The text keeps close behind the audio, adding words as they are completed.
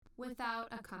Without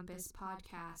a Compass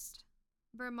podcast.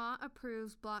 Vermont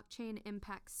approves blockchain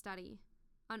impact study.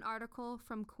 An article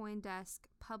from CoinDesk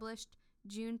published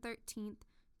June 13th,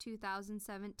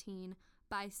 2017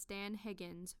 by Stan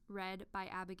Higgins, read by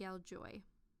Abigail Joy.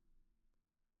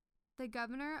 The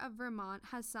governor of Vermont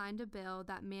has signed a bill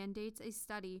that mandates a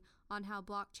study on how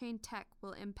blockchain tech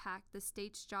will impact the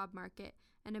state's job market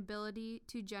and ability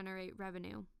to generate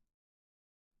revenue.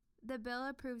 The bill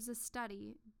approves a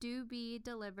study, due be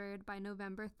delivered by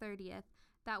November 30th,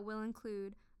 that will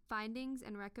include findings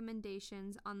and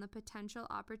recommendations on the potential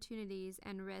opportunities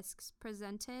and risks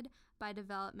presented by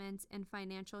developments in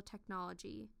financial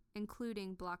technology,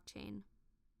 including blockchain.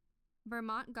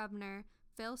 Vermont Governor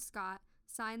Phil Scott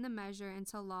signed the measure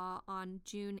into law on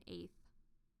June 8th.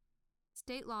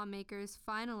 State lawmakers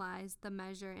finalized the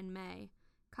measure in May,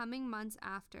 coming months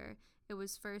after it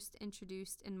was first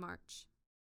introduced in March.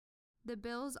 The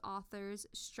bill's authors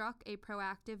struck a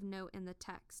proactive note in the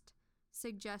text,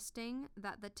 suggesting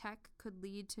that the tech could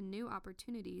lead to new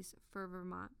opportunities for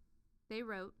Vermont. They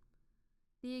wrote,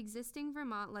 "The existing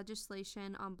Vermont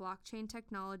legislation on blockchain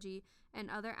technology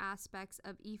and other aspects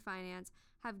of e-finance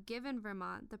have given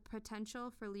Vermont the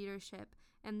potential for leadership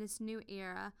in this new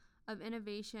era of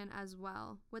innovation as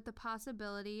well, with the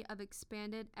possibility of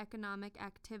expanded economic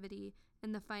activity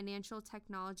in the financial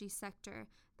technology sector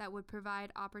that would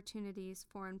provide opportunities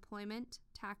for employment,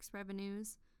 tax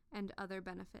revenues, and other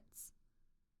benefits."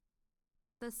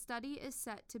 The study is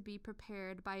set to be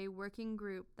prepared by a working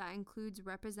group that includes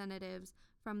representatives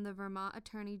from the Vermont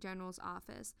Attorney General's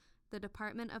Office, the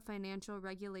Department of Financial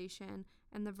Regulation,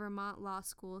 and the Vermont Law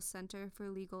School Center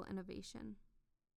for Legal Innovation.